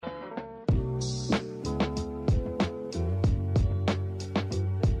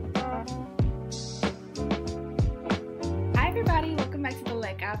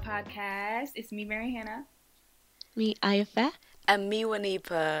podcast. It's me, Mary Hannah. Me, Ayafa. And me,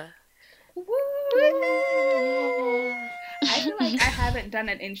 Wanipa. Woo! Yeah. I feel like I haven't done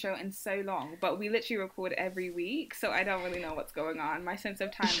an intro in so long, but we literally record every week, so I don't really know what's going on. My sense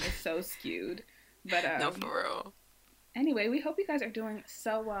of time is so skewed. But No, for real. Anyway, we hope you guys are doing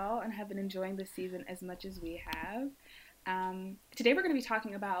so well and have been enjoying this season as much as we have. Today we're going to be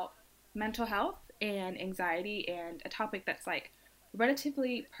talking about mental health and anxiety, and a topic that's like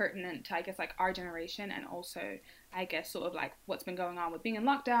relatively pertinent to, I guess, like our generation, and also, I guess, sort of like what's been going on with being in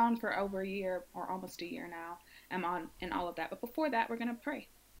lockdown for over a year or almost a year now, and all of that. But before that, we're going to pray.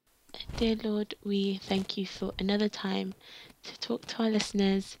 Dear Lord, we thank you for another time to talk to our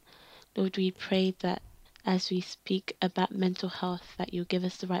listeners. Lord, we pray that as we speak about mental health, that you'll give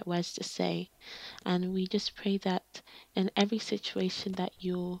us the right words to say. And we just pray that in every situation that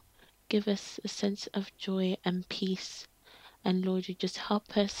you'll give us a sense of joy and peace. And Lord, you just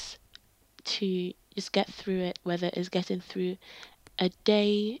help us to just get through it, whether it's getting through a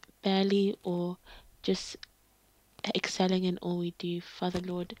day barely or just excelling in all we do. Father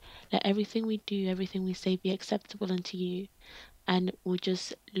Lord, let everything we do, everything we say be acceptable unto you, and we'll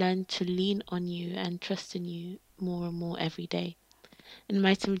just learn to lean on you and trust in you more and more every day. In the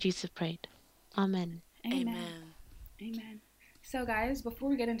mighty name of Jesus prayed. Amen. Amen. Amen. So, guys, before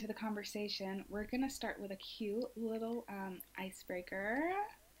we get into the conversation, we're going to start with a cute little icebreaker.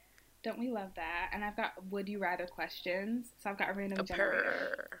 Don't we love that? And I've got would you rather questions. So I've got a random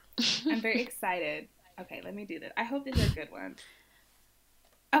generator. I'm very excited. Okay, let me do this. I hope these are good ones.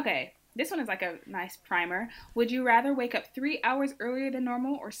 Okay, this one is like a nice primer. Would you rather wake up 3 hours earlier than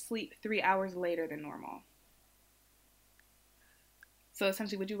normal or sleep 3 hours later than normal? So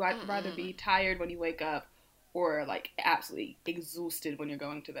essentially, would you rather be tired when you wake up or like absolutely exhausted when you're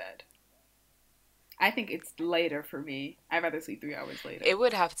going to bed? I think it's later for me. I'd rather sleep 3 hours later. It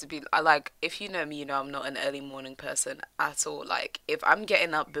would have to be, like, if you know me, you know I'm not an early morning person at all. Like, if I'm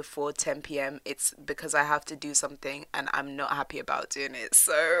getting up before 10 p.m., it's because I have to do something and I'm not happy about doing it.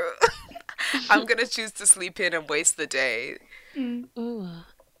 So I'm going to choose to sleep in and waste the day. Oh,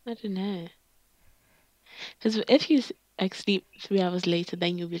 I don't know. Because if you like sleep 3 hours later,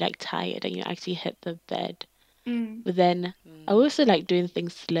 then you'll be like tired and you actually hit the bed. But then I also like doing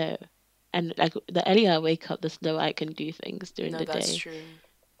things slow. And like the earlier I wake up, the slower I can do things during the day. No, that's true.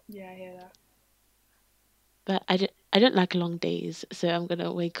 Yeah, I hear that. But I don't like long days, so I'm gonna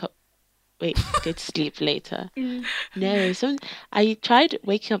go to sleep later. No, I tried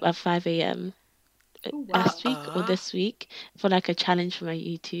waking up at 5 a.m. last week or this week for like a challenge for my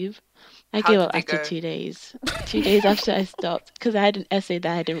YouTube. I How gave did up it after go? 2 days. 2 days after I stopped, because I had an essay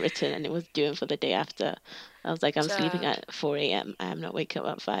that I hadn't written and it was due for the day after. I was like, I'm sleeping Chad. at 4 a.m. I am not waking up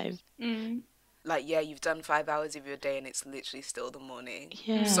at 5. Like, yeah, you've done 5 hours of your day and it's literally still the morning.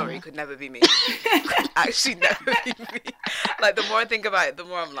 Yeah. Sorry, could never be me. Could actually never be me. Like, the more I think about it, the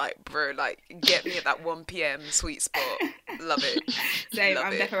more I'm like, bro, like, get me at that 1 p.m. sweet spot. Love it. Same, Love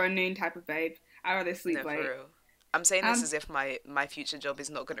I'm it. definitely a noon type of babe. I'd rather sleep No, for late. real. I'm saying this as if my future job is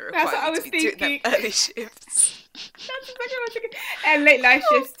not going to That's what I require me was to be doing them thinking. early shifts. That's exactly what I was thinking. And late night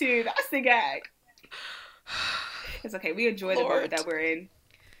shifts too. That's the gag. It's okay. We enjoy the moment Lord. that we're in.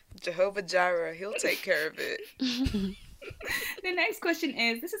 Jehovah Jireh, he'll take care of it. The next question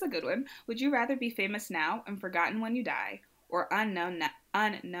is, this is a good one. Would you rather be famous now and forgotten when you die, or unknown now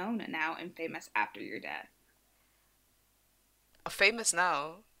and famous after your death? Famous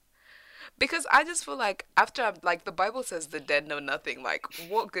now. Because I just feel like after I'm like the Bible says the dead know nothing. Like,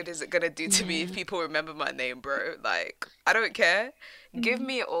 what good is it gonna do to me if people remember my name, bro? Like, I don't care. Give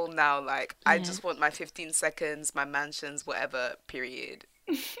me it all now. Like, I just want my 15 seconds, my mansions, whatever, period.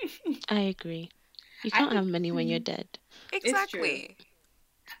 I agree. You can't have money when you're dead. Exactly.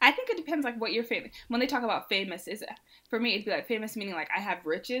 I think it depends like what you're famous. When they talk about famous, for me it'd be like famous meaning like I have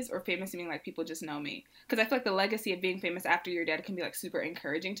riches, or famous meaning like people just know me. Because I feel like the legacy of being famous after you're dead can be like super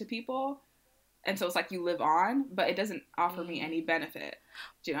encouraging to people, and so it's like you live on, but it doesn't offer me any benefit.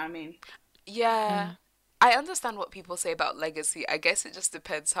 Do you know what I mean? Yeah. I understand what people say about legacy. I guess it just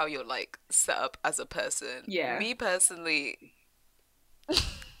depends how you're like set up as a person. Yeah. Me personally,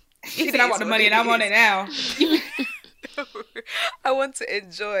 He said I want the money and I want it now. I want to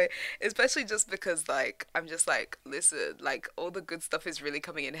enjoy, especially just because like I'm just like, listen, like all the good stuff is really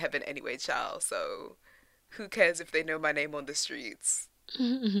coming in heaven anyway, child. So who cares if they know my name on the streets?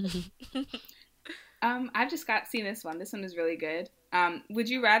 I've just seen this one. This one is really good. Would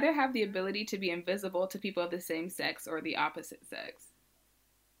you rather have the ability to be invisible to people of the same sex or the opposite sex?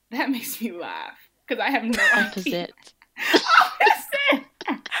 That makes me laugh because I have no idea. Opposite. Opposite.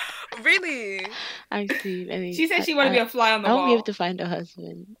 Really? I see. She said she want to be I a fly on the I won't be able wall. to find a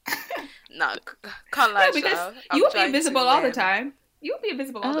husband. No, can't No, lie, because Sha. you I'm will be trying to invisible all the win. time. You will be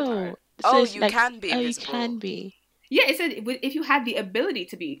invisible all the time. Oh, so Oh, it's you like, can be oh, you invisible. can be. Yeah, it said if you had the ability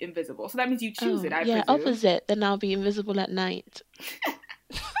to be invisible, so that means you choose it, Oh, I yeah, presume. opposite. Then I'll be invisible at night.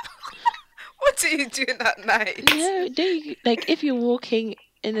 What do you do that night? No, don't you, like if you're walking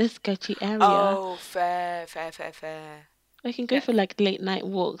in a sketchy area, Oh, fair, fair, fair, fair. I can go Yes, for like late night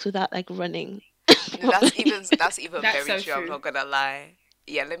walks without like running. No, that's even that's very so true. I'm true. not gonna lie.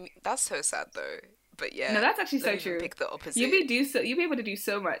 Yeah, let me. That's so sad though. But No, yeah, that's actually let so me even true. pick the opposite. You'll be able to do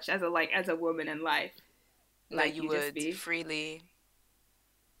so much as a woman in life. No, Like you you just would be. freely.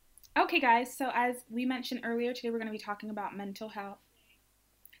 Okay, guys. So as we mentioned earlier, today we're going to be talking about mental health.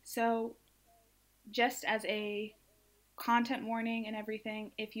 So just as a content warning and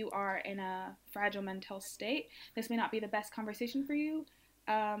everything, if you are in a fragile mental state, this may not be the best conversation for you.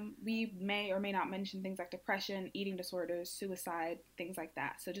 We may or may not mention things like depression, eating disorders, suicide, things like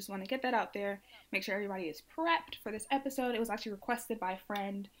that. So just want to get that out there. Make sure everybody is prepped for this episode. It was actually requested by a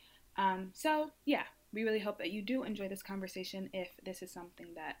friend. So yeah, we really hope that you do enjoy this conversation if this is something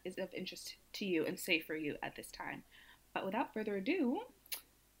that is of interest to you and safe for you at this time. But without further ado,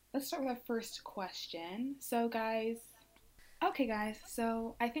 let's start with our first question. Okay, guys,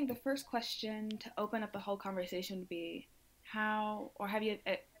 so I think the first question to open up the whole conversation would be how or have you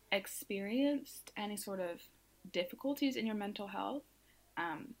experienced any sort of difficulties in your mental health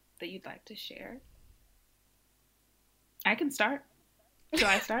that you'd like to share? I can start. Shall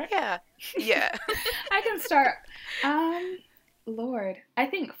I start? Yeah, yeah. I can start. Lord, I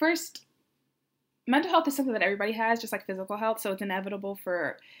think first, mental health is something that everybody has, just like physical health. So it's inevitable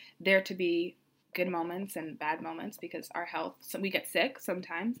for there to be good moments and bad moments because our health, so we get sick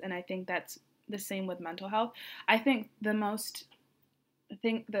sometimes, and I think that's the same with mental health. I think the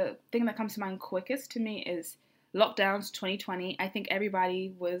thing that comes to mind quickest to me is lockdowns 2020. I think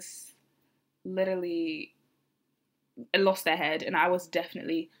everybody was literally lost their head, and I was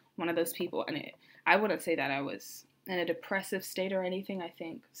definitely one of those people. And I wouldn't say that I was in a depressive state or anything. I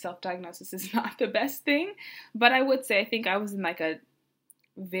think self-diagnosis is not the best thing, but I would say I think I was in like a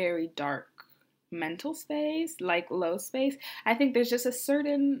very dark mental space, like low space. I think there's a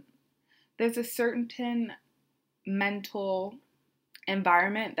certain mental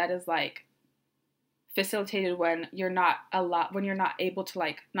environment that is like facilitated when you're not able to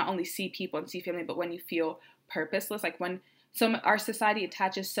like not only see people and see family, but when you feel purposeless, like when our society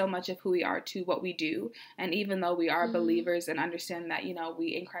attaches so much of who we are to what we do. And even though we are believers and understand that,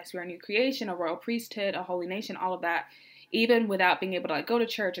 we in Christ, we are a new creation, a royal priesthood, a holy nation, all of that, even without being able to like go to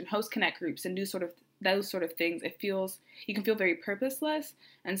church and host connect groups and do those sort of things, you can feel very purposeless.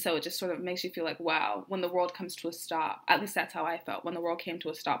 And so it just sort of makes you feel like, wow, when the world comes to a stop, at least that's how I felt when the world came to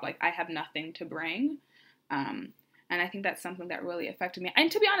a stop, like I have nothing to bring. And I think that's something that really affected me. And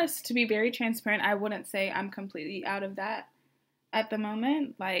to be honest, to be very transparent, I wouldn't say I'm completely out of that at the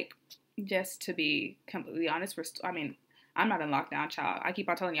moment. Like, just to be completely honest, I'm not in lockdown, child. I keep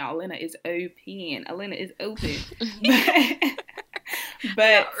on telling y'all, Elena is open. Elena is open.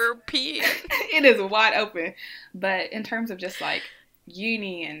 but it is wide open. But in terms of just like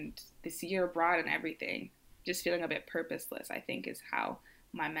uni and this year abroad and everything, just feeling a bit purposeless, I think is how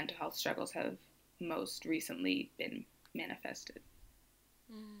my mental health struggles have most recently been manifested.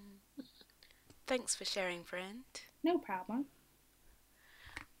 Thanks for sharing, friend. No problem.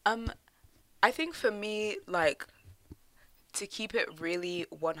 I think for me, like, to keep it really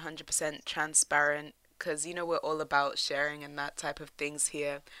 100% transparent, because we're all about sharing and that type of things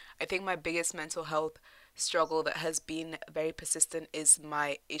here. I think my biggest mental health struggle that has been very persistent is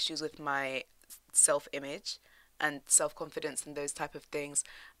my issues with my self-image and self-confidence and those type of things.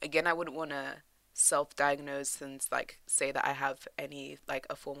 Again, I wouldn't want to self-diagnose and like say that I have any like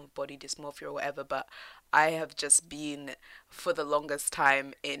a form of body dysmorphia or whatever, but I have just been for the longest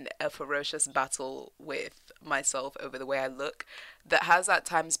time in a ferocious battle with myself over the way I look that has at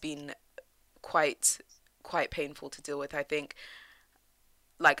times been quite painful to deal with. I think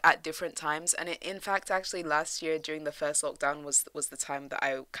like at different times, and in fact actually last year during the first lockdown was the time that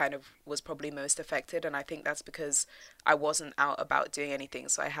I kind of was probably most affected, and I think that's because I wasn't out about doing anything,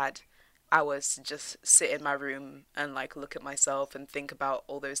 so I had hours to just sit in my room and like look at myself and think about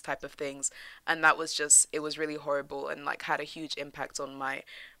all those type of things. And that was just, it was really horrible and like had a huge impact on my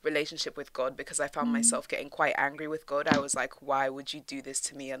relationship with God, because I found myself getting quite angry with God. I was like, why would you do this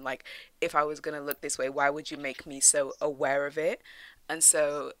to me? And like, if I was gonna look this way, why would you make me so aware of it? And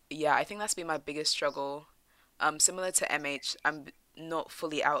so yeah, I think that's been my biggest struggle. Similar to MH, I'm not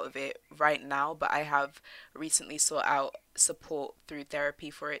fully out of it right now, but I have recently sought out support through therapy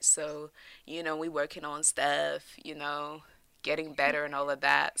for it. So, we working on stuff, getting better and all of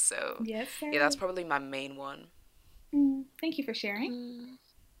that. So, Yes, yeah, that's sir. probably my main one. Thank you for sharing. Mm,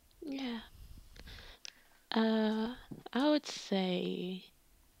 yeah. Uh, I would say,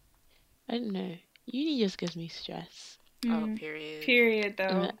 I don't know. Uni just gives me stress. Oh, Mm. period. Period,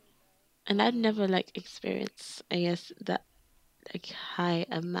 And, though. and I'd never like experienced, I guess, that like high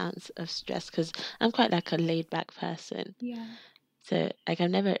amounts of stress because I'm quite like a laid back person. Yeah. So like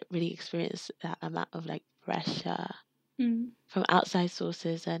I've never really experienced that amount of like pressure Mm. from outside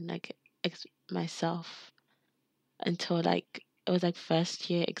sources and like myself until like it was like first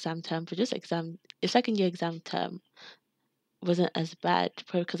year exam term, but just second year exam term wasn't as bad,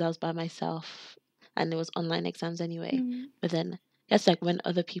 probably because I was by myself and it was online exams anyway. Mm. But then it's like when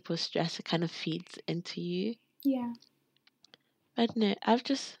other people's stress it kind of feeds into you. Yeah. I don't know.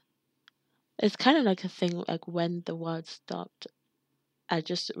 It's kind of like a thing like when the world stopped, I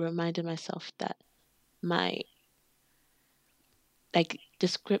just reminded myself that my like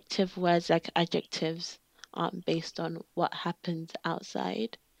descriptive words, like adjectives, aren't based on what happens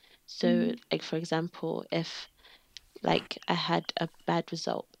outside. So, Mm. like for example, if like I had a bad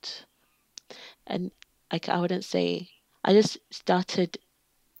result and like I wouldn't say I just started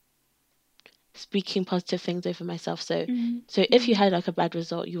speaking positive things over myself. So Mm. so if you Mm. had like a bad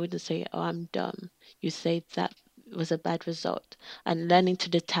result, you wouldn't say, "Oh, I'm dumb." You say that was a bad result, and learning to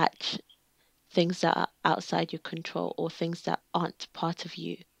detach things that are outside your control or things that aren't part of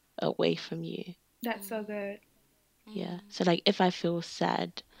you away from you. That's so good. Yeah. So like if I feel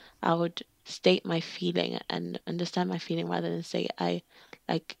sad, I would state my feeling and understand my feeling rather than say I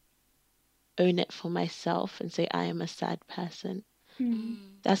like own it for myself and say I am a sad person. Mm. Mm,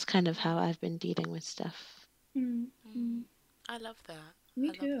 That's kind of how I've been dealing with stuff. Mm. Mm. mm. I love that. Me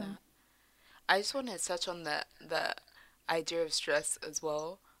I love too. that. I just want to touch on the idea of stress as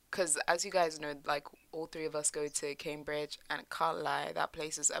well, because as you guys know, like all three of us go to Cambridge, and can't lie, that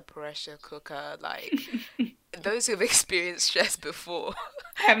place is a pressure cooker. Like those who've experienced stress before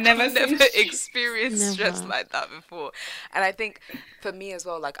I've have never seen never shit. experienced stress Never. like that before. And I think for me as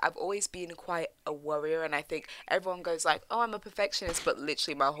well, like I've always been quite a worrier, and I think everyone goes like, "Oh, I'm a perfectionist," but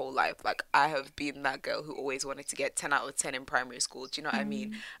literally my whole life, like I have been that girl who always wanted to get 10 out of 10 in primary school. Do you know what I mean?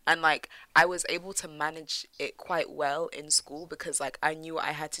 Mm. And like I was able to manage it quite well in school because like I knew what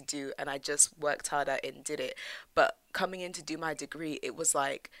I had to do and I just worked hard at it and did it. But coming in to do my degree, it was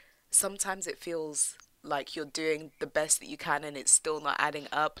like sometimes it feels like you're doing the best that you can and it's still not adding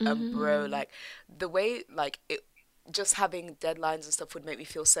up. And bro, Mm-hmm. like the way like it just having deadlines and stuff would make me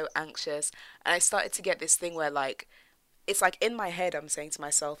feel so anxious. And I started to get this thing where like it's like in my head I'm saying to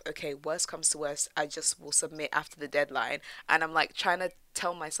myself, okay, worst comes to worst, I just will submit after the deadline. And I'm like trying to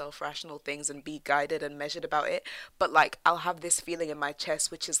tell myself rational things and be guided and measured about it. But like I'll have this feeling in my chest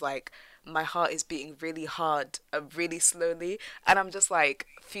which is like my heart is beating really hard and really slowly, and I'm just like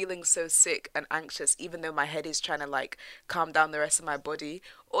feeling so sick and anxious even though my head is trying to like calm down the rest of my body.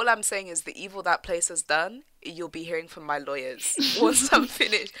 All I'm saying is the evil that place has done, you'll be hearing from my lawyers once I'm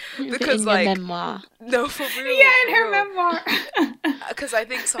finished. Because In your like memoir. no, for real, Yeah, in for her real. memoir. Because I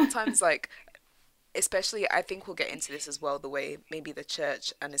think sometimes like especially I think we'll get into this as well, the way maybe the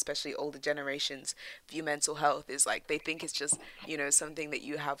church and especially older generations view mental health is like they think it's just something that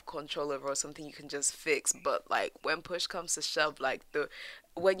you have control over or something you can just fix. But like when push comes to shove, like the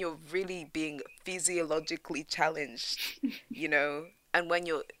when you're really being physiologically challenged, and when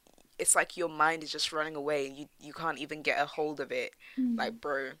you're it's like your mind is just running away and you can't even get a hold of it, Mm. like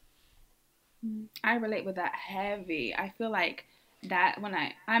bro. I relate with that heavy. I feel like that when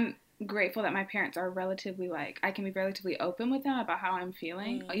I'm grateful that my parents are relatively like I can be relatively open with them about how I'm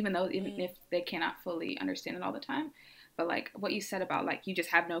feeling, Mm, even though even mm, if they cannot fully understand it all the time. But like what you said about like you just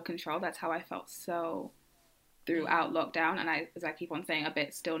have no control, that's how I felt so throughout mm. lockdown, and as I keep on saying a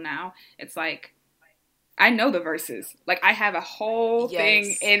bit still now. It's like I know the verses. Like I have a whole thing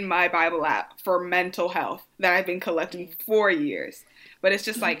Yes. in my Bible app for mental health that I've been collecting Mm, for years. But it's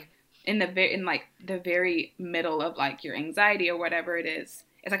just mm. like in like the very middle of like your anxiety or whatever it is.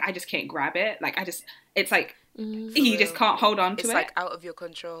 It's like I just can't grab it. Like it's like For Mm-hmm. you just real. can't hold on to It's it, like out of your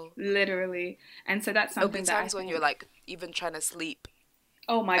control. literally. And so that's There'll be something that I times when you're think, like even trying to sleep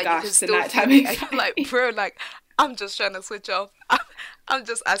oh my and you can gosh, the still nighttime feel it and you're like, anxiety. bro, like I'm just trying to switch off. I'm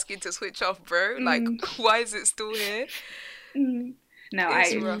just asking to switch off, bro. Like Mm, why is it still here? mm. No,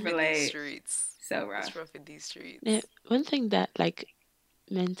 It's I rough Mm. in these relate. streets. So It's rough. rough in these Yeah, streets. one thing that like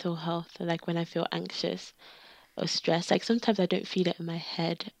mental health, like when I feel anxious or stressed, like sometimes I don't feel it in my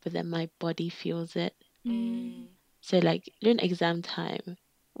head, but then my body feels it. Mm, Mm, So like during exam time,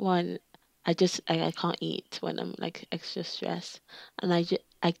 one, I can't eat when I'm like extra stressed, and I just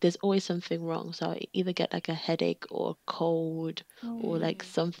like there's always something wrong. So I either get like a headache or cold or like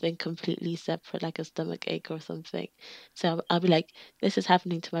something completely separate, like a stomach ache or something. So I'll be like, this is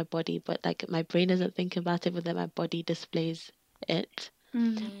happening to my body, but like my brain doesn't think about it, but then my body displays it.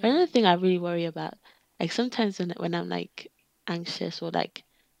 But another thing I really worry about, like sometimes when I'm like anxious or like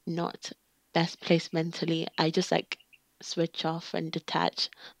not best placed mentally, I just like switch off and detach.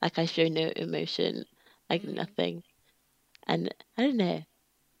 Like I show no emotion, like nothing. And I don't know.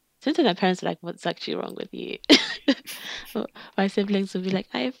 Sometimes my parents are like, "What's actually wrong with you?" Or my siblings will be like,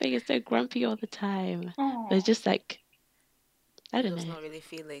 "I think you're so grumpy all the time." But it's just like I You're don't just know. not really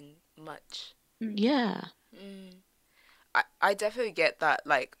feeling much. Yeah. I definitely get that,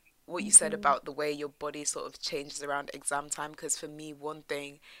 like what you said about the way your body sort of changes around exam time. Because for me, one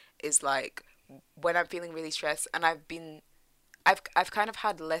thing is like when I'm feeling really stressed, and I've kind of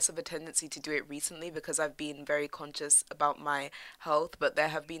had less of a tendency to do it recently because I've been very conscious about my health. But there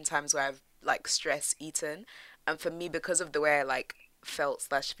have been times where I've like stress eaten, and for me, because of the way I like felt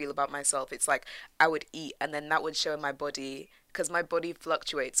slash feel about myself, it's like I would eat and then that would show in my body because my body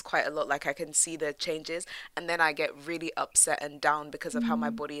fluctuates quite a lot. Like I can see the changes, and then I get really upset and down because of how my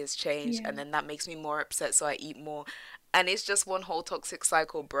body has changed, Yeah. and then that makes me more upset, so I eat more, and it's just one whole toxic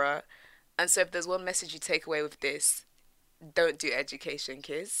cycle, bruh. And so if there's one message you take away with this, don't do education,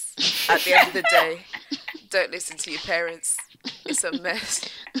 kids. At the end of the day, don't listen to your parents. It's a mess.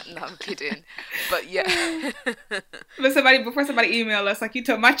 No, I'm kidding. But yeah. But before somebody email us, like, you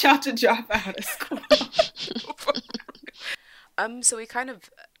told my child to drop out of school. So we kind of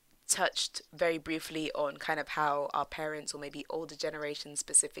touched very briefly on kind of how our parents, or maybe older generations,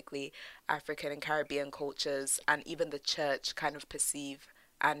 specifically African and Caribbean cultures, and even the church kind of perceive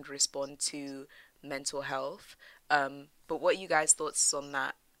and respond to mental health. But what are you guys' thoughts on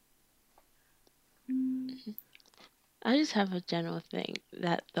that? I just have a general thing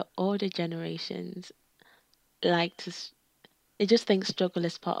that the older generations like to, they just think struggle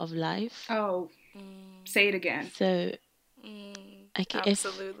is part of life. Oh, say it again. So, like, if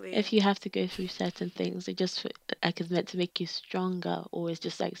Absolutely. you have to go through certain things, it just like is meant to make you stronger, or it's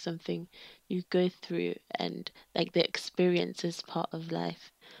just like something you go through, and like the experience is part of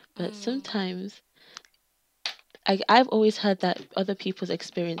life. But sometimes, I've always heard that other people's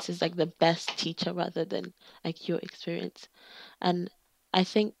experience is like the best teacher rather than like your experience. And I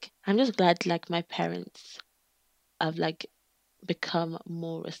think I'm just glad like my parents have like become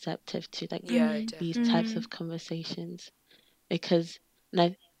more receptive to like Yeah, these types definitely. of conversations, because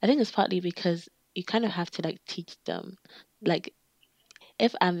and I think it's partly because you kind of have to like teach them, like,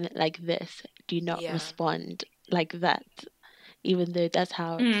 if I'm like this, do not Yeah. respond like that, even though that's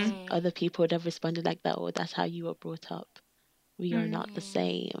how Mm. other people would have responded like that, or that's how you were brought up. We are not the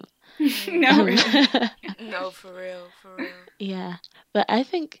same. No, Um, really. No, for real, for real. yeah, but I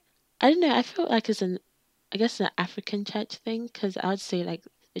think I don't know. I feel like it's I guess an African church thing, because I would say like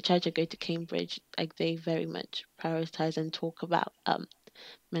the church I go to, Cambridge, like they very much prioritize and talk about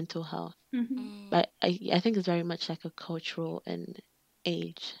mental health. But I think it's very much like a cultural and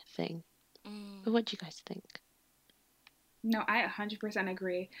age thing. But what do you guys think? No, I 100%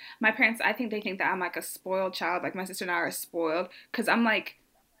 agree. My parents, I think they think that I'm like a spoiled child. Like, my sister and I are spoiled. Because I'm like,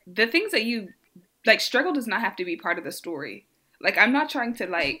 the things that you, like, struggle does not have to be part of the story. Like, I'm not trying to,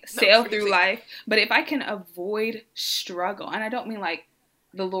 like, Not sail through really. life. But if I can avoid struggle, and I don't mean like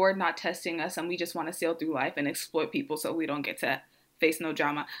the Lord not testing us and we just want to sail through life and exploit people so we don't get to face no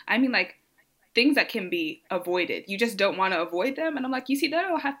drama. I mean, like, things that can be avoided. You just don't want to avoid them. And I'm like, you see,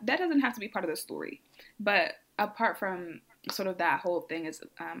 that doesn't have to be part of the story. But apart from sort of that whole thing, as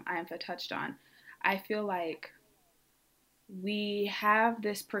Iamfa touched on, I feel like we have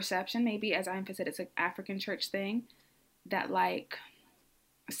this perception, maybe as Iamfa said, it's an African church thing, that like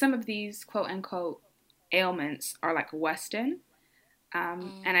some of these quote unquote ailments are like Western.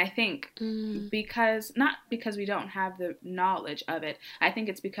 And I think Mm, not because we don't have the knowledge of it, I think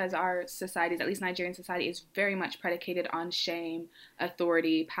it's because our societies, at least Nigerian society, is very much predicated on shame,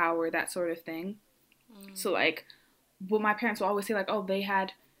 authority, power, that sort of thing. So like, well, my parents will always say like, oh,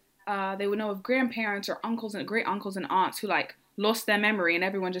 they would know of grandparents or uncles and great uncles and aunts who like lost their memory, and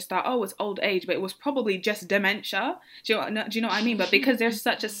everyone just thought, oh, it's old age, but it was probably just dementia. Do you know what I mean? But because there's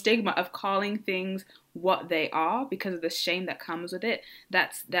such a stigma of calling things what they are, because of the shame that comes with it,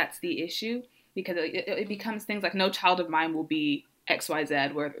 that's the issue. Because it becomes things like, no child of mine will be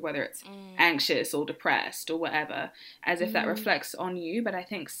XYZ, whether it's anxious or depressed or whatever, as if that reflects on you. But I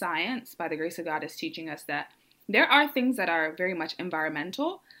think science, by the grace of God, is teaching us that there are things that are very much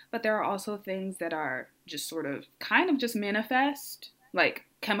environmental, but there are also things that are just sort of kind of just manifest, like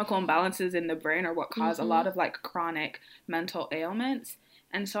chemical imbalances in the brain are what cause a lot of like chronic mental ailments.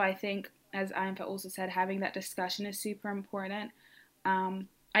 And so I think, as Ainfa also said, having that discussion is super important.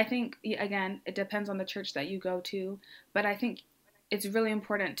 I think, again, it depends on the church that you go to, but I think it's really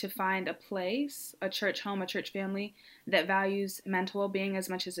important to find a place, a church home, a church family that values mental well-being as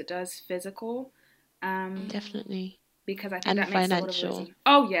much as it does physical. Definitely. Because I think And that makes financial. a lot of reason.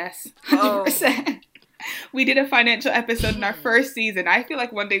 Oh, yes. 100%. Oh. We did a financial episode in our first season. I feel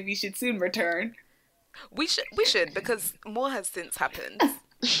like one day we should soon return. We should because more has since happened.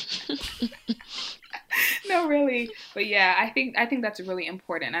 No, really. But yeah, I think that's really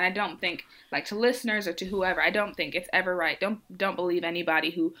important. And I don't think, like, to listeners or to whoever, I don't think it's ever right. Don't believe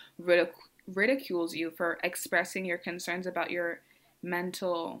anybody who ridicules you for expressing your concerns about your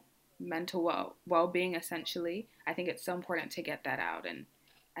mental well-being, essentially. I think it's so important to get that out. And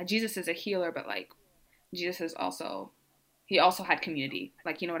Jesus is a healer, but like Jesus is also, he also had community.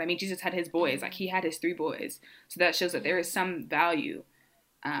 Like, you know what I mean? Jesus had his boys. Like, he had his 3 boys. So that shows that there is some value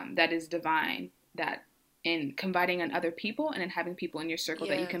that is divine, that in confiding in other people and in having people in your circle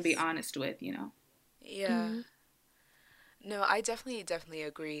that you can be honest with, you know? Yeah. No, I definitely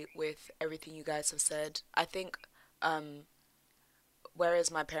agree with everything you guys have said. I think,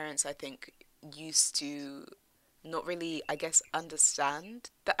 whereas my parents, I think, used to not really, I guess, understand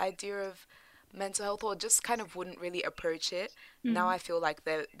the idea of mental health, or just kind of wouldn't really approach it. Now I feel like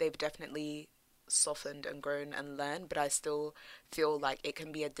they've definitely softened and grown and learned, but I still feel like it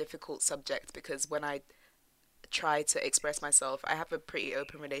can be a difficult subject because when I try to express myself, I have a pretty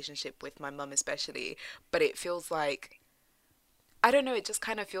open relationship with my mum especially, but it feels like, I don't know, it just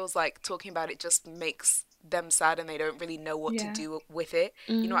kind of feels like talking about it just makes them sad and they don't really know what to do with it.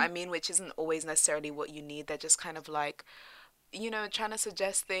 You know what I mean? Which isn't always necessarily what you need. They're just kind of like, trying to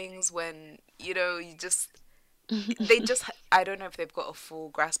suggest things when, you just, they just, I don't know if they've got a full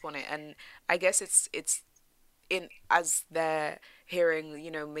grasp on it. And I guess it's in, as they're hearing,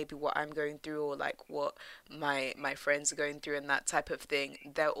 maybe what I'm going through, or like what my friends are going through and that type of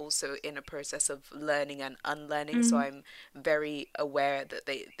thing, they're also in a process of learning and unlearning. So I'm very aware that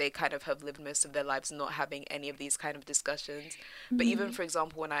they kind of have lived most of their lives not having any of these kind of discussions. But even, for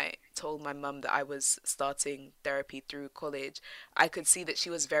example, when I told my mum that I was starting therapy through college, I could see that she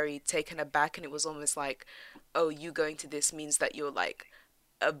was very taken aback, and it was almost like, oh, you going to this means that you're like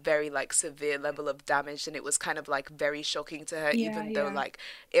a very like severe level of damage, and it was kind of like very shocking to her, even though like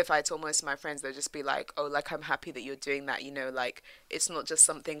if I told most of my friends, they'd just be like, oh, like I'm happy that you're doing that, like it's not just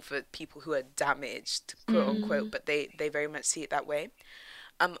something for people who are damaged, quote unquote, but they very much see it that way.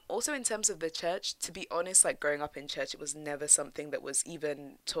 Also in terms of the church, to be honest, like growing up in church, it was never something that was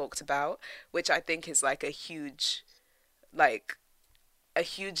even talked about, which I think is like like a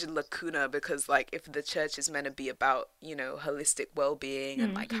huge lacuna, because like if the church is meant to be about holistic well-being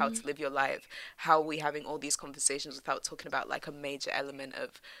and like how to live your life, how are we having all these conversations without talking about like a major element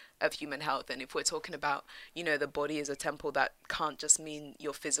of human health? And if we're talking about the body is a temple, that can't just mean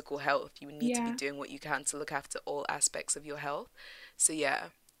your physical health. You need to be doing what you can to look after all aspects of your health. So yeah.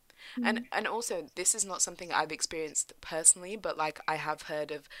 And also, this is not something I've experienced personally, but like I have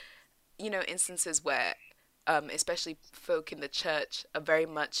heard of instances where especially folk in the church are very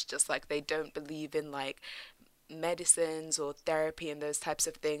much just like, they don't believe in like medicines or therapy and those types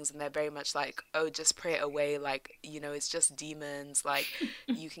of things, and they're very much like, oh, just pray it away, like it's just demons, like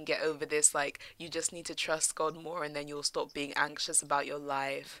you can get over this, like you just need to trust God more and then you'll stop being anxious about your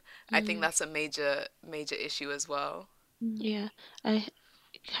life. I think that's a major issue as well. Yeah, I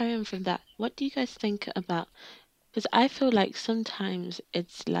carry on from that. What do you guys think about? Because I feel like sometimes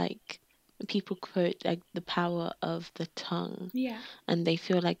it's like people quote like the power of the tongue, and they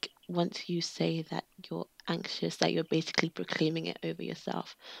feel like once you say that you're anxious, that you're basically proclaiming it over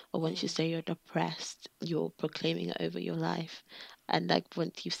yourself, or once you say you're depressed, you're proclaiming it over your life, and like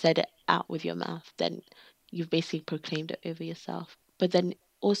once you've said it out with your mouth, then you've basically proclaimed it over yourself. But then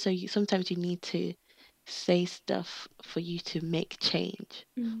also, sometimes you need to say stuff for you to make change,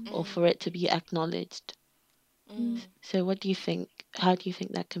 or for it to be acknowledged. So what do you think? How do you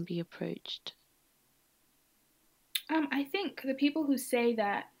think that can be approached? I think the people who say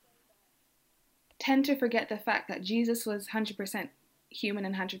that tend to forget the fact that Jesus was 100% human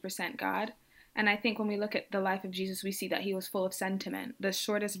and 100% God. And I think when we look at the life of Jesus, we see that he was full of sentiment. The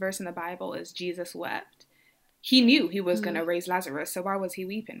shortest verse in the Bible is Jesus wept. He knew he was going to raise Lazarus, so why was he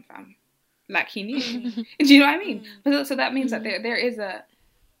weeping from? Like, he knew. Do you know what I mean? So that means that there is a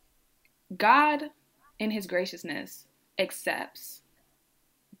God in his graciousness accepts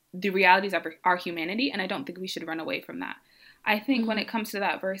the realities of our humanity, and I don't think we should run away from that. I think when it comes to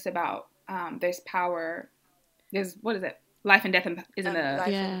that verse about there's power, there's what is it? Life and death is in the Life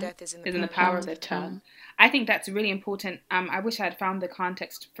and Yeah. death is in is in the the power Power of of the the tongue. tongue. I think that's really important. I wish I had found the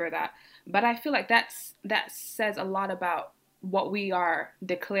context for that, but I feel like that says a lot about what we are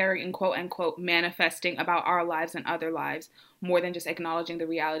declaring and quote unquote manifesting about our lives and other lives, more than just acknowledging the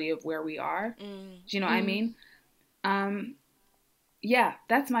reality of where we are. Do you know what I mean? Yeah,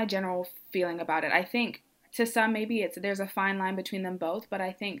 that's my general feeling about it. I think to some maybe there's a fine line between them both, but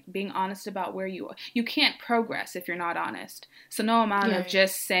I think being honest about where you can't progress if you're not honest. So no amount of Right.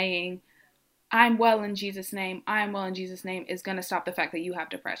 just saying I'm well in Jesus' name, I am well in Jesus' name is going to stop the fact that you have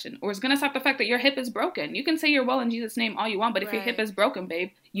depression, or it's going to stop the fact that your hip is broken. You can say you're well in Jesus' name all you want, but if your hip Right. is broken,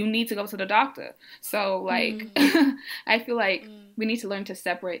 babe, you need to go to the doctor. So, like, I feel like we need to learn to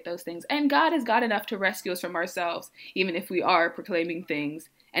separate those things. And God is God enough to rescue us from ourselves, even if we are proclaiming things,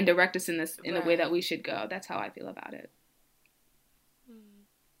 and direct us in the way that Right. we should go. That's how I feel about it.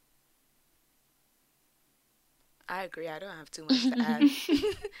 I agree. I don't have too much to add.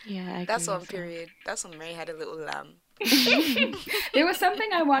 Yeah, I That's agree on as well. period. That's when Mary had a little lamb. There was something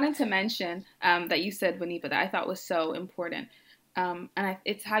I wanted to mention that you said, Wanipa, that I thought was so important.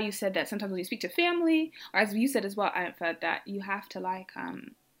 It's how you said that sometimes when you speak to family, or as you said as well, I felt that you have to like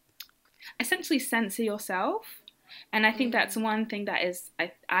essentially censor yourself. And I think that's one thing that is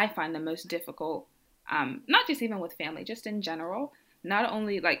I find the most difficult, not just even with family, just in general. Not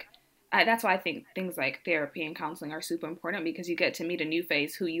only like that's why I think things like therapy and counseling are super important, because you get to meet a new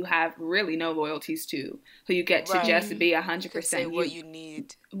face who you have really no loyalties to, who you get to Right. just be You can say 100% what you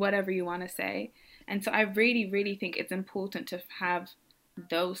need. whatever you want to say. And so I really, really think it's important to have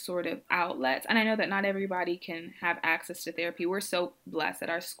those sort of outlets. And I know that not everybody can have access to therapy. We're so blessed that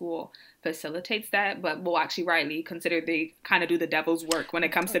our school facilitates that, but we'll actually rightly consider they kind of do the devil's work when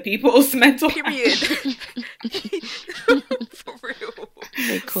it comes to people's mental Period. health. For real.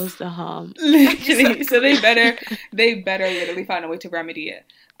 They cause the harm. Literally. So they better literally find a way to remedy it.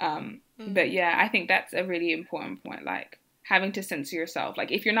 But yeah, I think that's a really important point. Like having to censor yourself.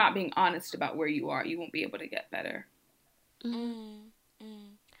 Like if you're not being honest about where you are, you won't be able to get better.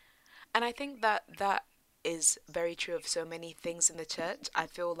 And I think that that is very true of so many things in the church. I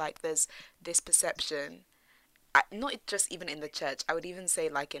feel like there's this perception, not just even in the church, I would even say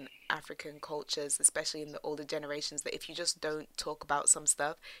like in African cultures, especially in the older generations, that if you just don't talk about some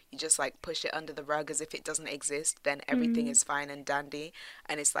stuff, you just like push it under the rug as if it doesn't exist, then everything is fine and dandy.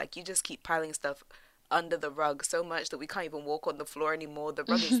 And it's like you just keep piling stuff under the rug so much that we can't even walk on the floor anymore. The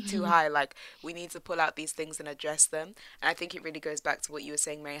rug is too high. Like we need to pull out these things and address them. And I think it really goes back to what you were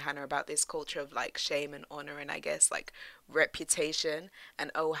saying, Mary Hannah, about this culture of like shame and honor, and I guess like reputation, and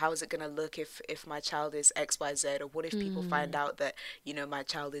oh, how is it gonna look if my child is XYZ, or what if people find out that, you know, my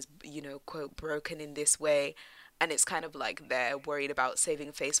child is, you know, quote, broken in this way. And it's kind of like they're worried about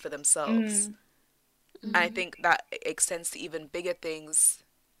saving face for themselves. And I think that extends to even bigger things,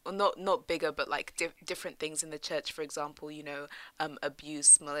 or not bigger, but like different things in the church. For example, you know,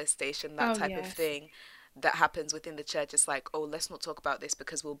 abuse, molestation, that type of thing that happens within the church. It's like, oh, let's not talk about this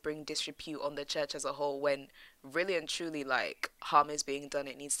because we'll bring disrepute on the church as a whole, when really and truly like harm is being done.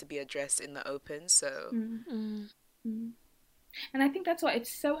 It needs to be addressed in the open. So And I think that's why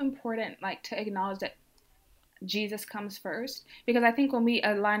it's so important, like, to acknowledge that Jesus comes first, because I think when we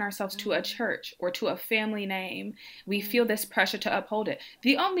align ourselves to a church or to a family name, we feel this pressure to uphold it.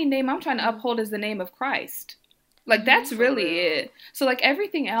 The only name I'm trying to uphold is the name of Christ. Like that's really it. So like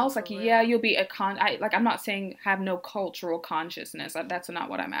everything else, like yeah, you'll be I'm not saying have no cultural consciousness. That's not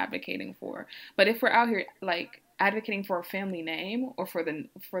what I'm advocating for. But if we're out here like advocating for a family name or for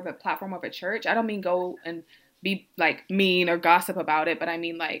the platform of a church, I don't mean go and be like mean or gossip about it, but I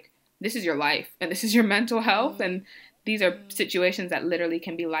mean like this is your life and this is your mental health, and these are situations that literally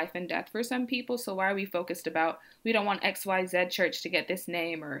can be life and death for some people. So why are we focused about, we don't want XYZ church to get this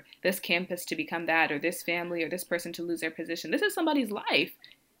name or this campus to become that or this family or this person to lose their position? This is somebody's life.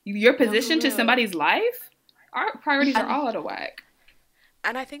 Your position to somebody's life? Our priorities are all out of whack.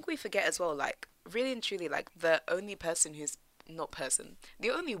 And I think we forget as well, like, really and truly, like, the only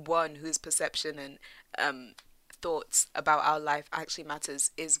one whose perception and thoughts about our life actually matters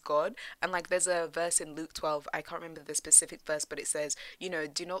is God. And like there's a verse in Luke 12, I can't remember the specific verse, but it says, you know,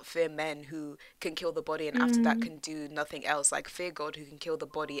 do not fear men who can kill the body and after that can do nothing else. Like fear God who can kill the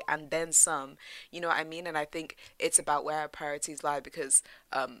body and then some. You know what I mean? And I think it's about where our priorities lie, because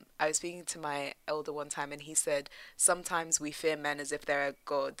I was speaking to my elder one time and he said sometimes we fear men as if they're a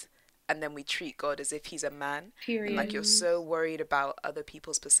god, and then we treat God as if he's a man. Period. And like you're so worried about other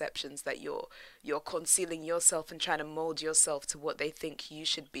people's perceptions that you're concealing yourself and trying to mold yourself to what they think you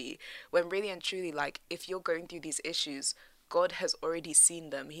should be. When really and truly, like, if you're going through these issues, God has already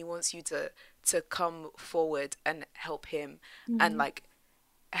seen them. He wants you to come forward and help him, and like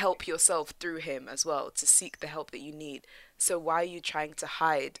help yourself through him as well, to seek the help that you need. So why are you trying to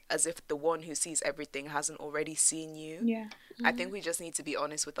hide as if the one who sees everything hasn't already seen you? Yeah. I think we just need to be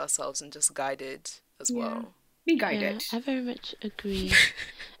honest with ourselves and just guided as Yeah. well. Be Yeah, guided. I very much agree.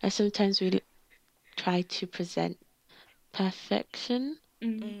 And sometimes we try to present perfection,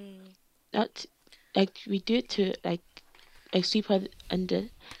 not like we do it to like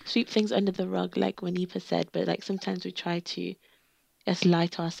sweep things under the rug, like Wanipa said, but like sometimes we try to just lie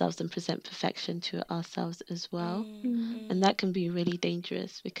to ourselves and present perfection to ourselves as well. And that can be really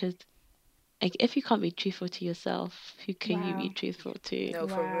dangerous because like if you can't be truthful to yourself, who can you be Wow. truthful to? No,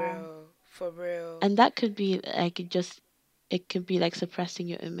 for Wow. real. For real. And that could be like it could be like suppressing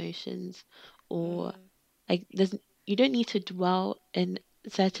your emotions, or like you don't need to dwell in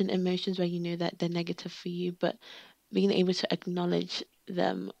certain emotions where you know that they're negative for you, but being able to acknowledge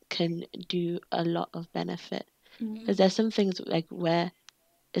them can do a lot of benefit. Because there's some things like where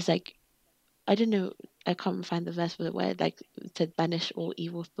it's like, I don't know, I can't find the verse, but where like it said banish all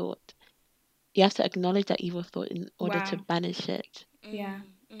evil thought. You have to acknowledge that evil thought in order to Wow. banish it. Yeah.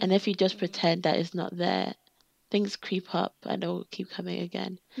 And if you just pretend that it's not there, things creep up and it'll keep coming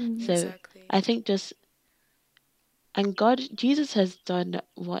again. So Exactly. I think Jesus has done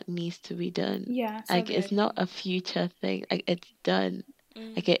what needs to be done. Yeah. So Like it's good. not a future thing. Like it's done.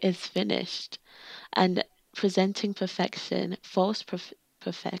 Like it is finished. And presenting perfection, false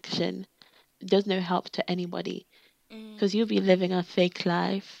perfection, does no help to anybody because you'll be living a fake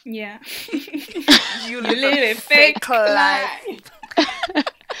life. Yeah. You live a fake life.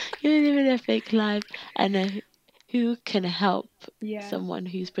 You're living a fake life, and who can help Yeah. someone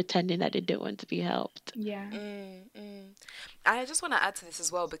who's pretending that they don't want to be helped? Yeah. And I just want to add to this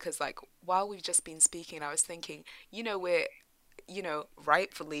as well, because like while we've just been speaking, I was thinking, we're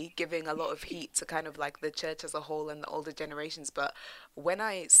rightfully giving a lot of heat to kind of like the church as a whole and the older generations. But when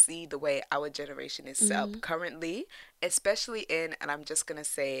I see the way our generation is set up currently, especially in, and I'm just going to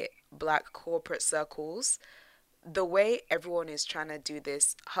say, Black corporate circles, the way everyone is trying to do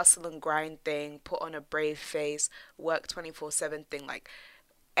this hustle and grind thing, put on a brave face, work 24/7 thing, like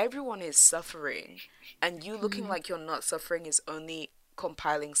everyone is suffering, and you looking like you're not suffering is only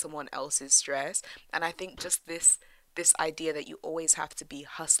compiling someone else's stress. And I think just this idea that you always have to be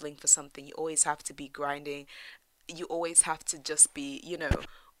hustling for something, you always have to be grinding, you always have to just be,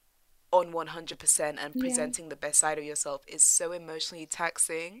 on 100% and presenting the best side of yourself is so emotionally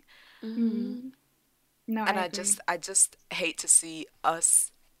taxing. No, And I I agree. just hate to see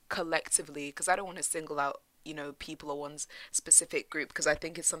us collectively, because I don't want to single out people or one specific group, because I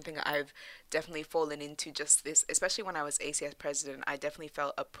think it's something I've definitely fallen into, just this, especially when I was ACS president. I definitely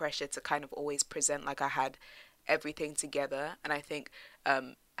felt a pressure to kind of always present like I had everything together. And I think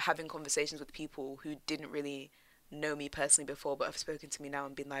having conversations with people who didn't really know me personally before but have spoken to me now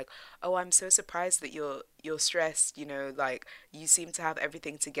and been like, oh, I'm so surprised that you're stressed, like you seem to have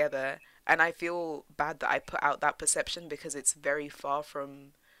everything together. And I feel bad that I put out that perception, because it's very far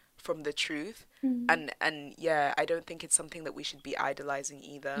from the truth. And yeah, I don't think it's something that we should be idolizing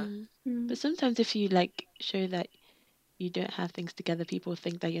either. But sometimes if you like show that you don't have things together, people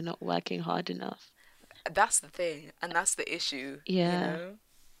think that you're not working hard enough. That's the thing, and that's the issue. Yeah.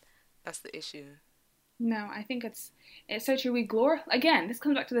 That's the issue. No, I think it's so true. Again, this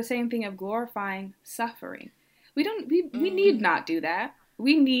comes back to the same thing of glorifying suffering. We need not do that.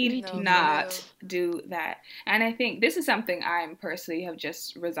 We need not do that. And I think this is something I personally have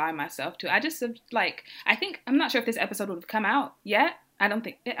just resigned myself to. I'm not sure if this episode would have come out yet. I'm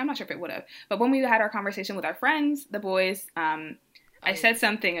not sure if it would have. But when we had our conversation with our friends, the boys, I said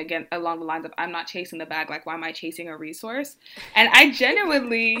something again along the lines of, I'm not chasing the bag, like why am I chasing a resource? And I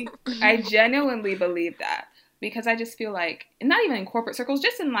genuinely believe that, because I just feel like, not even in corporate circles,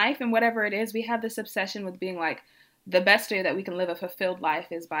 just in life and whatever it is, we have this obsession with being like, the best way that we can live a fulfilled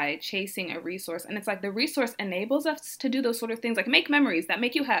life is by chasing a resource. And it's like the resource enables us to do those sort of things, like make memories that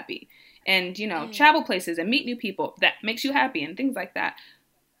make you happy, and travel places and meet new people that makes you happy, and things like that.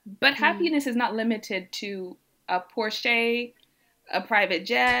 But happiness is not limited to a Porsche, a private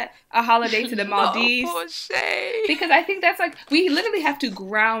jet, a holiday to the Maldives. Because I think that's like, we literally have to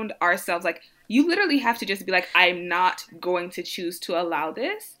ground ourselves. Like, you literally have to just be like, I'm not going to choose to allow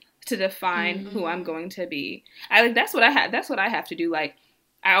this to define who I'm going to be. That's what I have to do. Like,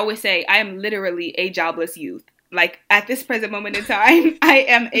 I always say, I am literally a jobless youth. Like, at this present moment in time, I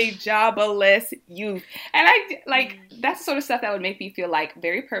am a jobless youth. And that's the sort of stuff that would make me feel like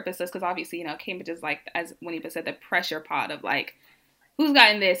very purposeless, because obviously, Cambridge is like, as Wanipa said, the pressure pot of like, who's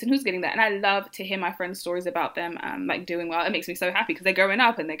gotten this and who's getting that. And I love to hear my friends' stories about them like doing well. It makes me so happy because they're growing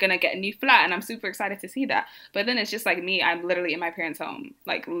up and they're gonna get a new flat, and I'm super excited to see that. But then it's just like me, I'm literally in my parents' home,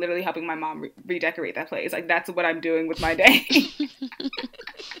 like literally helping my mom redecorate that place. Like that's what I'm doing with my day.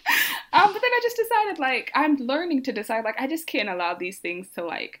 But then I just decided, like, I'm learning to decide, like, I just can't allow these things to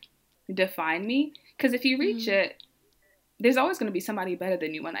like define me, because if you reach it, there's always going to be somebody better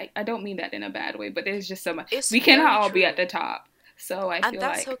than you. And I don't mean that in a bad way, but there's just so much. We cannot all be at the top. So I feel like... And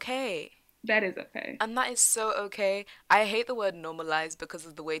that's okay. That is okay. And that is so okay. I hate the word normalize because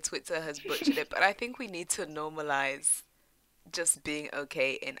of the way Twitter has butchered it, but I think we need to normalize just being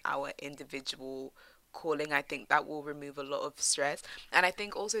okay in our individual calling. I think that will remove a lot of stress. And I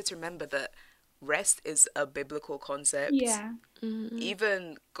think also to remember that rest is a biblical concept. Yeah.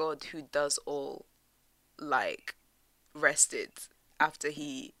 Even God, who does all, like, rested after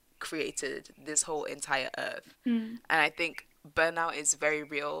he created this whole entire earth. And I think burnout is very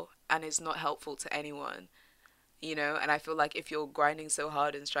real and is not helpful to anyone, you know. And I feel like if you're grinding so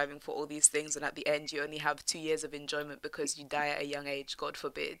hard and striving for all these things, and at the end you only have 2 years of enjoyment because you die at a young age, God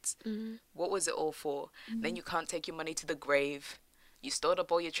forbid, what was it all for? Then you can't take your money to the grave. You stored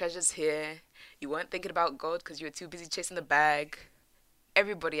up all your treasures here. You weren't thinking about God because you were too busy chasing the bag.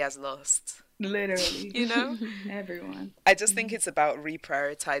 Everybody has lost. Literally. You know? Everyone. I just think it's about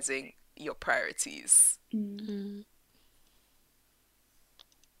reprioritizing your priorities.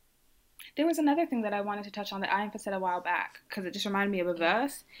 There was another thing that I wanted to touch on that Ayanfa said a while back, because it just reminded me of a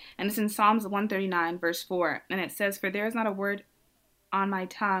verse, and it's in Psalms 139, verse 4, and it says, "For there is not a word on my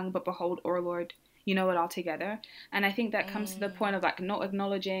tongue, but behold, O Lord, you know it all together." And I think that comes to the point of, like, not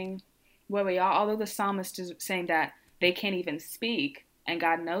acknowledging where we are. Although the psalmist is saying that they can't even speak, and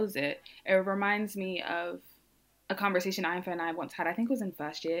God knows it, it reminds me of a conversation Ayanfa and I once had. I think it was in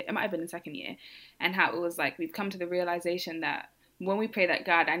first year, it might have been in second year, and how it was like, we've come to the realization that when we pray that,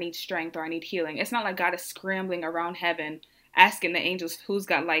 God, I need strength or I need healing, it's not like God is scrambling around heaven asking the angels who's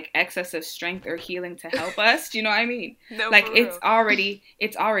got like excess of strength or healing to help us. Do you know what I mean? No, like it's already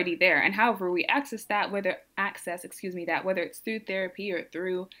there. And however we access that, whether it's through therapy or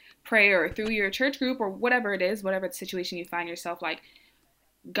through prayer or through your church group or whatever it is, whatever the situation you find yourself, like,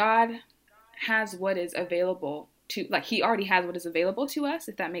 God has what is available to, like, he already has what is available to us,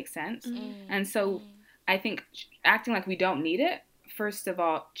 if that makes sense. And so I think acting like we don't need it, first of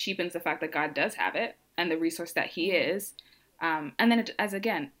all, cheapens the fact that God does have it and the resource that he is. And then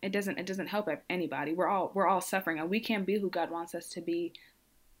it doesn't help anybody. We're all suffering, and we can't be who God wants us to be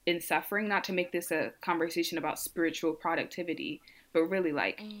in suffering. Not to make this a conversation about spiritual productivity, but really,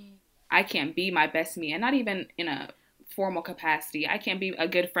 like, I can't be my best me, and not even in a formal capacity. I can't be a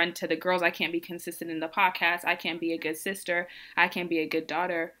good friend to the girls. I can't be consistent in the podcast. I can't be a good sister. I can't be a good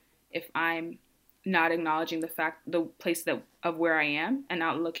daughter if I'm not acknowledging the place of where I am, and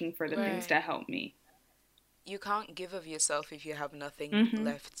not looking for the things that help me. You can't give of yourself if you have nothing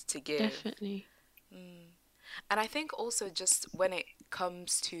left to give. Definitely. And I think also just when it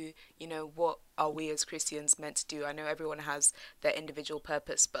comes to, you know, what are we as Christians meant to do? I know everyone has their individual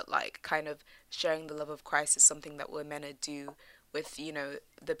purpose, but like kind of sharing the love of Christ is something that we're meant to do with, you know,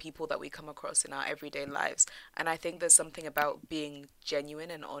 the people that we come across in our everyday lives. And I think there's something about being genuine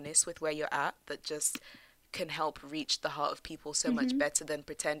and honest with where you're at that just can help reach the heart of people so much better than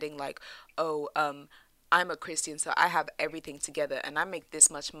pretending like, oh, I'm a Christian, so I have everything together and I make this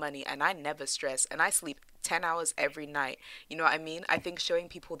much money and I never stress and I sleep 10 hours every night. You know what I mean? I think showing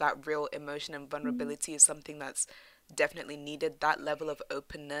people that real emotion and vulnerability is something that's definitely needed. That level of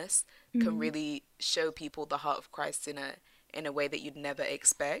openness can really show people the heart of Christ in a way that you'd never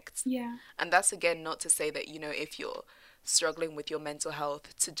expect. Yeah. And that's, again, not to say that, you know, if you're struggling with your mental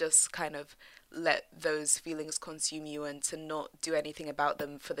health, to just kind of let those feelings consume you and to not do anything about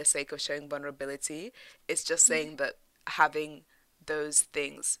them for the sake of showing vulnerability. It's just saying that having those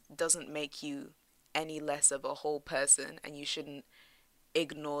things doesn't make you any less of a whole person, and you shouldn't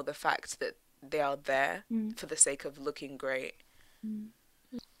ignore the fact that they are there for the sake of looking great.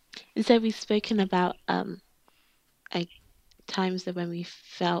 And so we've spoken about like times that when we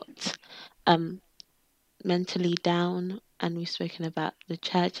felt mentally down, and we've spoken about the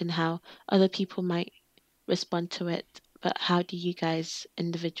church and how other people might respond to it, but how do you guys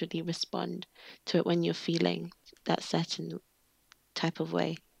individually respond to it when you're feeling that certain type of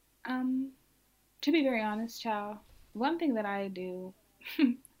way? To be very honest, child, one thing that I do,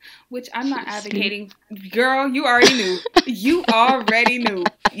 which I'm not advocating, girl, you already knew. You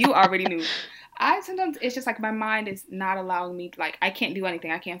already knew. Sometimes it's just like my mind is not allowing me, like, I can't do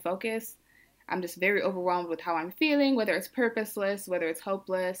anything. I can't focus. I'm just very overwhelmed with how I'm feeling, whether it's purposeless, whether it's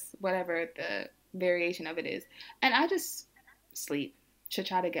hopeless, whatever the variation of it is. And I just sleep. to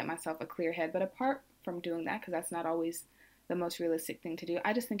try to get myself a clear head. But apart from doing that, because that's not always the most realistic thing to do,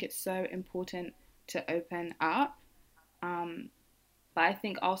 I just think it's so important to open up. Um, but I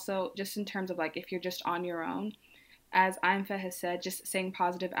think also, just in terms of like if you're just on your own, as Imfa has said, just saying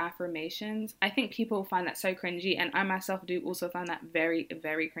positive affirmations. I think people find that so cringy, and I myself do also find that very,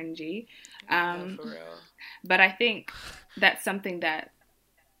 very cringy. No, for real. But I think that's something that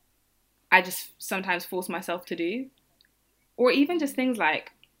I just sometimes force myself to do. Or even just things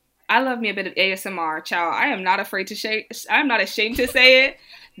like, I love me a bit of ASMR, child. I am not afraid to say. I'm not ashamed to say it.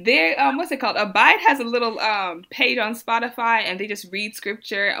 There, what's it called? Abide has a little page on Spotify, and they just read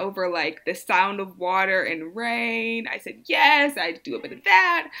scripture over like the sound of water and rain. I said yes, I do a bit of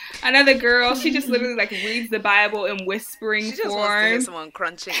that. Another girl, she just literally like reads the Bible in whispering She just form. wants to hear someone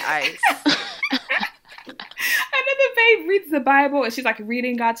crunching ice. Another babe reads the Bible and she's like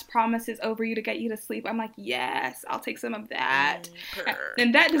reading God's promises over you to get you to sleep. I'm like, yes, I'll take some of that.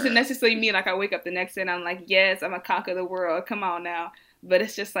 And that doesn't necessarily mean like I wake up the next day and I'm like, yes, I'm gonna conquer the world. Come on now. But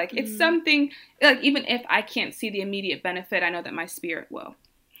it's just like, it's something, like even if I can't see the immediate benefit, I know that my spirit will.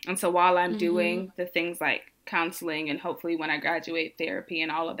 And so while I'm doing the things like counseling and hopefully when I graduate, therapy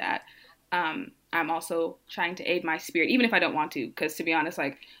and all of that, I'm also trying to aid my spirit, even if I don't want to, because to be honest,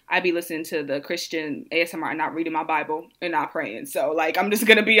 like I be listening to the Christian ASMR and not reading my Bible and not praying. So like I'm just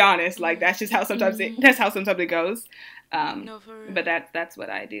gonna be honest, like that's just how sometimes it goes. No, for real. But that's what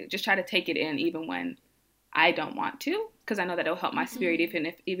I do. Just try to take it in, even when I don't want to, because I know that it'll help my spirit, even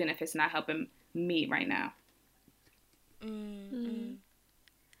if it's not helping me right now.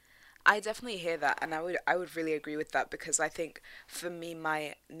 I definitely hear that, and I would really agree with that, because I think for me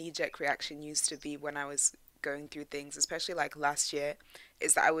my knee-jerk reaction used to be when I was going through things, especially like last year,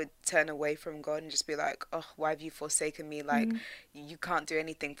 is that I would turn away from God and just be like, oh, why have you forsaken me? Like, you can't do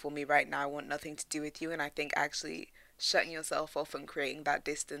anything for me right now. I want nothing to do with you. And I think actually shutting yourself off and creating that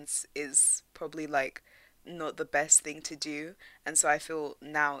distance is probably like not the best thing to do. And so I feel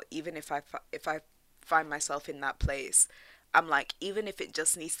now, even if I find myself in that place, I'm like, even if it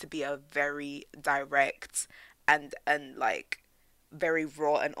just needs to be a very direct and like very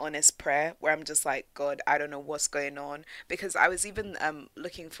raw and honest prayer, where I'm just like, God, I don't know what's going on. Because I was even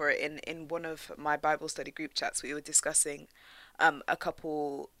looking for it in one of my Bible study group chats we were discussing a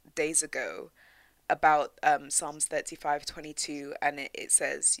couple days ago about Psalms 35:22, and it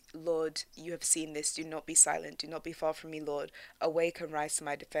says, Lord, you have seen this, do not be silent, do not be far from me, Lord. Awake and rise to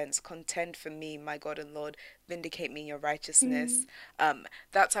my defense, contend for me, my God and Lord, vindicate me in your righteousness.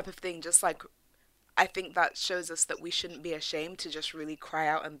 That type of thing, just like, I think that shows us that we shouldn't be ashamed to just really cry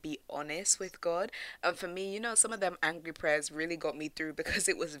out and be honest with God. And for me, some of them angry prayers really got me through, because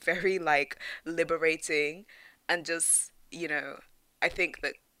it was very like liberating, and just, I think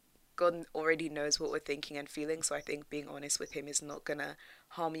that God already knows what we're thinking and feeling, so I think being honest with him is not gonna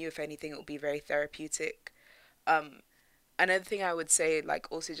harm you. If anything, it will be very therapeutic. Another thing I would say, like,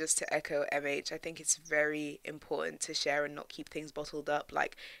 also just to echo MH, I think it's very important to share and not keep things bottled up.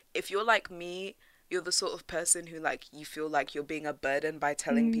 Like, if you're like me, you're the sort of person who, like, you feel like you're being a burden by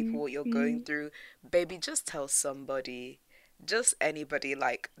telling people what you're going through, baby, just tell somebody. Just anybody.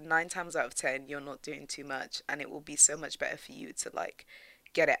 Like, 9 times out of 10, you're not doing too much, and it will be so much better for you to, like,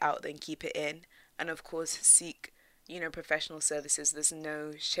 get it out than keep it in. And of course, seek, professional services. There's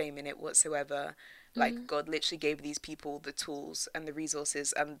no shame in it whatsoever. Like, God literally gave these people the tools and the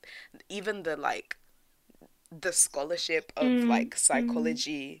resources, and even the scholarship of like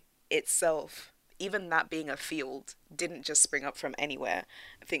psychology itself, even that being a field, didn't just spring up from anywhere.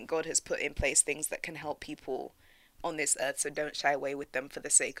 I think God has put in place things that can help people on this earth, so don't shy away with them for the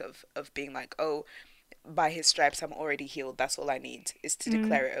sake of being like, oh, by his stripes I'm already healed, that's all I need is to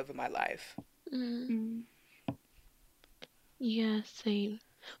declare it over my life. Yeah, same.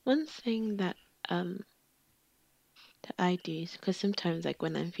 One thing that I do is, because sometimes like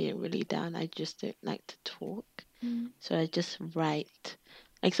when I'm feeling really down, I just don't like to talk, so I just write.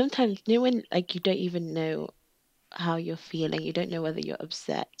 Like sometimes, when like you don't even know how you're feeling, you don't know whether you're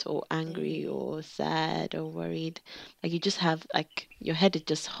upset or angry or sad or worried, like you just have like your head is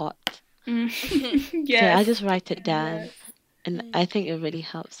just hot. So I just write it down, and I think it really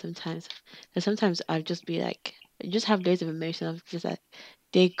helps sometimes. And sometimes I'll just be like, I just have loads of emotion. I'm just like,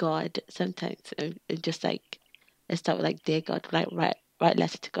 dear God. Sometimes it just like, I start with like, dear God, like write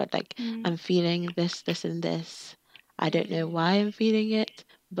letter to God, like I'm feeling this, this, and this. I don't know why I'm feeling it,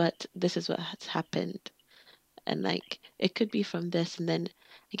 but this is what has happened, and like it could be from this, and then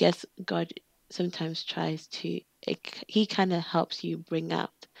I guess God sometimes tries to. He kind of helps you bring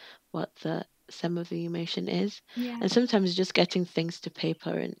out what some of the emotion is, and sometimes just getting things to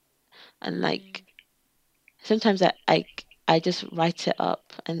paper and like sometimes I just write it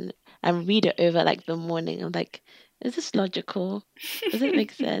up and read it over like the morning. I'm like, is this logical? Does it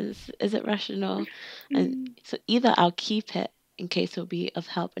make sense? Is it rational? And so either I'll keep it in case it'll be of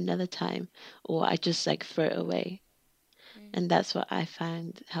help another time, or I just like throw it away. And that's what I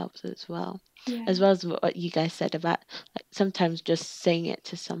find helps as well. Yeah. As well as what you guys said about like sometimes just saying it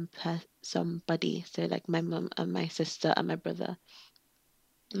to somebody. So like my mum and my sister and my brother.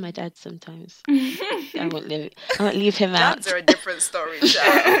 And my dad sometimes. I won't leave him out. Dads are a different story,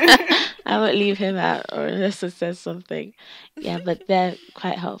 child. I won't leave him out or unless it says something. Yeah, but they're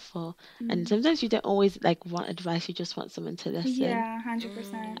quite helpful. And sometimes you don't always like want advice, you just want someone to listen. Yeah,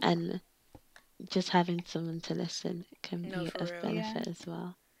 100%. And just having someone to listen can No, be for of real. benefit as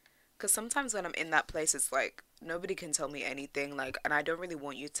well. Because sometimes when I'm in that place, it's like nobody can tell me anything. Like, and I don't really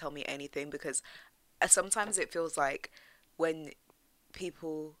want you to tell me anything because sometimes it feels like when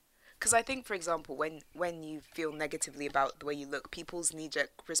people, because I think, for example, when you feel negatively about the way you look, people's knee-jerk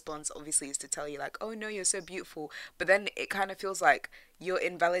response obviously is to tell you like, oh no, you're so beautiful, but then it kind of feels like you're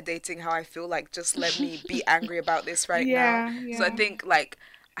invalidating how I feel. Like, just let me be angry about this right now. So I think like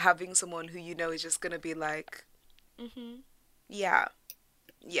having someone who you know is just gonna be like, yeah,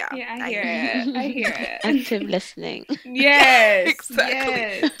 I hear it. I hear it. Active listening. Yes. exactly.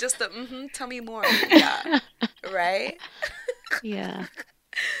 Yes. Just the tell me more. Yeah, right. Yeah.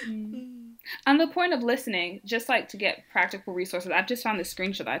 On the point of listening, just like to get practical resources, I've just found this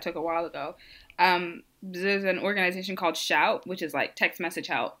screenshot that I took a while ago. There's an organization called Shout, which is like text message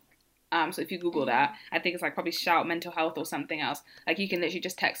help. So if you Google that, I think it's like probably Shout Mental Health or something else. Like you can literally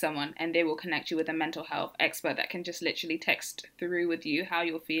just text someone and they will connect you with a mental health expert that can just literally text through with you how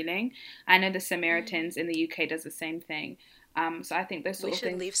you're feeling. I know the Samaritans in the UK does the same thing. So I think those sort We of should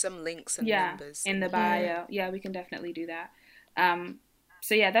things. leave some links and numbers in the bio. Yeah, we can definitely do that.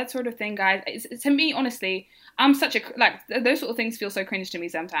 So yeah, that sort of thing, guys. To me, honestly, I'm such a like those sort of things feel so cringe to me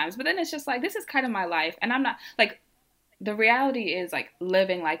sometimes. But then it's just like this is kind of my life, and I'm not like. The reality is like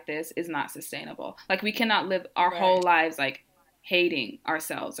living like this is not sustainable. Like we cannot live our whole lives like hating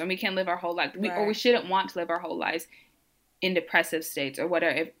ourselves, and we can't live our whole life, or we shouldn't want to live our whole lives in depressive states or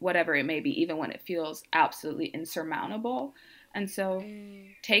whatever it may be, even when it feels absolutely insurmountable. And so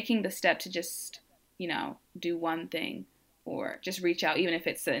taking the step to just, do one thing or just reach out, even if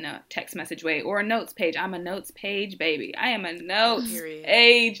it's in a text message way or a notes page. I'm a notes page baby. I am a notes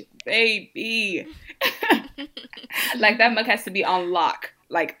page baby. Like that mug has to be on lock,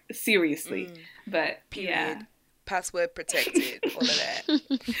 like seriously. But yeah, password protected, all of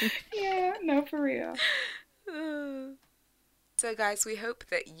that. Yeah, no, for real. So guys, we hope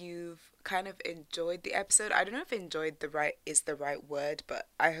that you've kind of enjoyed the episode. I don't know if enjoyed is the right word, but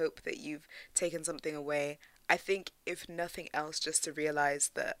I hope that you've taken something away. I think if nothing else, just to realize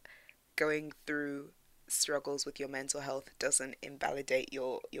that going through struggles with your mental health doesn't invalidate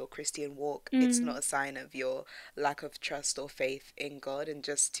your Christian walk. It's not a sign of your lack of trust or faith in God, and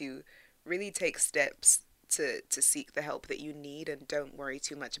just to really take steps to seek the help that you need, and don't worry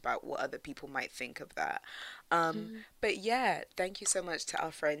too much about what other people might think of that. But yeah, thank you so much to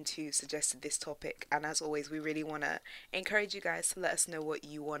our friend who suggested this topic, and as always, we really want to encourage you guys to let us know what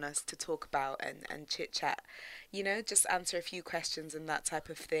you want us to talk about and chit chat, just answer a few questions and that type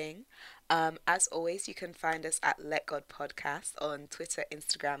of thing. As always, you can find us at Let God Podcast on Twitter,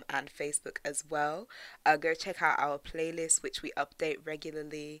 Instagram, and Facebook as well. Go check out our playlist, which we update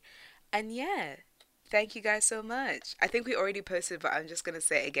regularly. And yeah, thank you guys so much. I think we already posted, but I'm just going to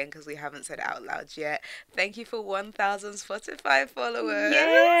say it again because we haven't said it out loud yet. Thank you for 1,000 Spotify followers.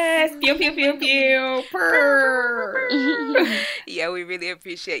 Yes! Pew, pew, pew, pew. Purr. Yeah, we really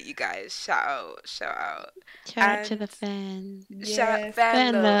appreciate you guys. Shout out. Shout out to the fans. Yes. Shout out,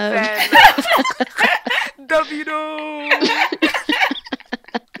 fan Fan love. love. Fan love. Davido.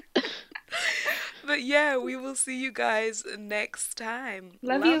 But yeah, we will see you guys next time.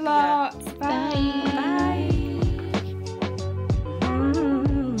 Love you lots. Bye. Bye.